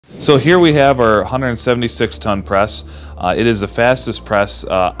So here we have our 176-ton press. It is the fastest press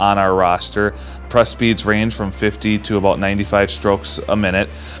on our roster. Press speeds range from 50 to about 95 strokes a minute.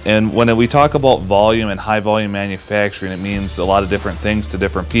 And when we talk about volume and high volume manufacturing, it means a lot of different things to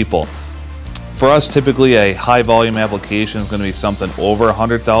different people. For us, typically a high volume application is going to be something over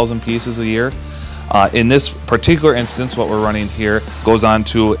 100,000 pieces a year. In this particular instance, what we're running here goes on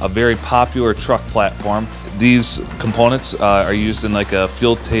to a very popular truck platform. These components are used in like a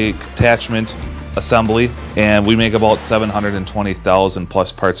fuel tank attachment assembly, and we make about 720,000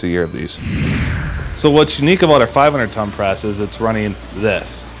 plus parts a year of these. So what's unique about our 500-ton press is it's running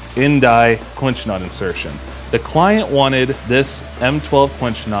this in-die clinch nut insertion. The client wanted this M12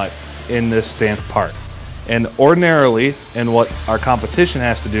 clinch nut in this stamped part. And ordinarily, and what our competition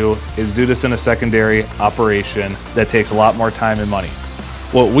has to do, is do this in a secondary operation that takes a lot more time and money.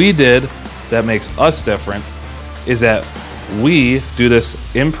 What we did that makes us different is that we do this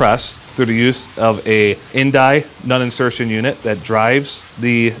in press through the use of a in-die nut insertion unit that drives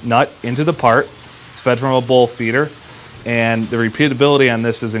the nut into the part. It's fed from a bowl feeder, and the repeatability on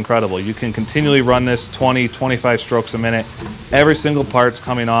this is incredible. You can continually run this 20-25 strokes a minute. Every single part's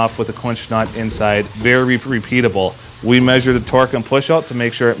coming off with a clinch nut inside, very repeatable. We measure the torque and push out to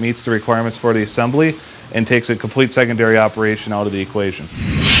make sure it meets the requirements for the assembly and takes a complete secondary operation out of the equation.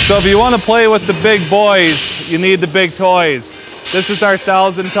 So if you want to play with the big boys, you need the big toys. This is our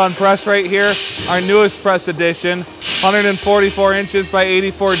 1,000-ton press right here, our newest press edition, 144 inches by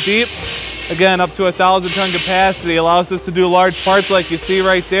 84 deep. Again, up to 1,000-ton capacity, allows us to do large parts like you see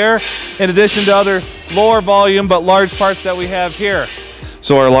right there, in addition to other lower volume but large parts that we have here.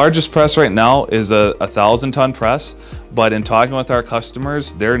 So our largest press right now is a 1,000-ton press, but in talking with our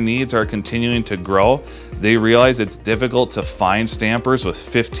customers, their needs are continuing to grow. They realize it's difficult to find stampers with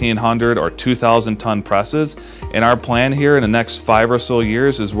 1,500 or 2,000-ton presses, and our plan here in the next 5 or so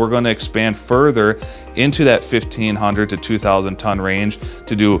years is we're going to expand further into that 1,500 to 2,000-ton range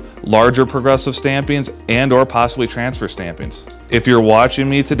to do larger progressive stampings and or possibly transfer stampings. If you're watching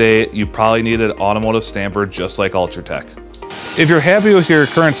me today, you probably need an automotive stamper just like Ultratech. If you're happy with your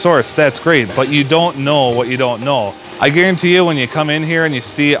current source, that's great, but you don't know what you don't know. I guarantee you when you come in here and you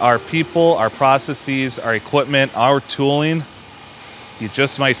see our people, our processes, our equipment, our tooling, you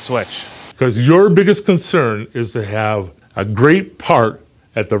just might switch. Because your biggest concern is to have a great part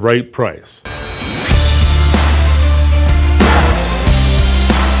at the right price.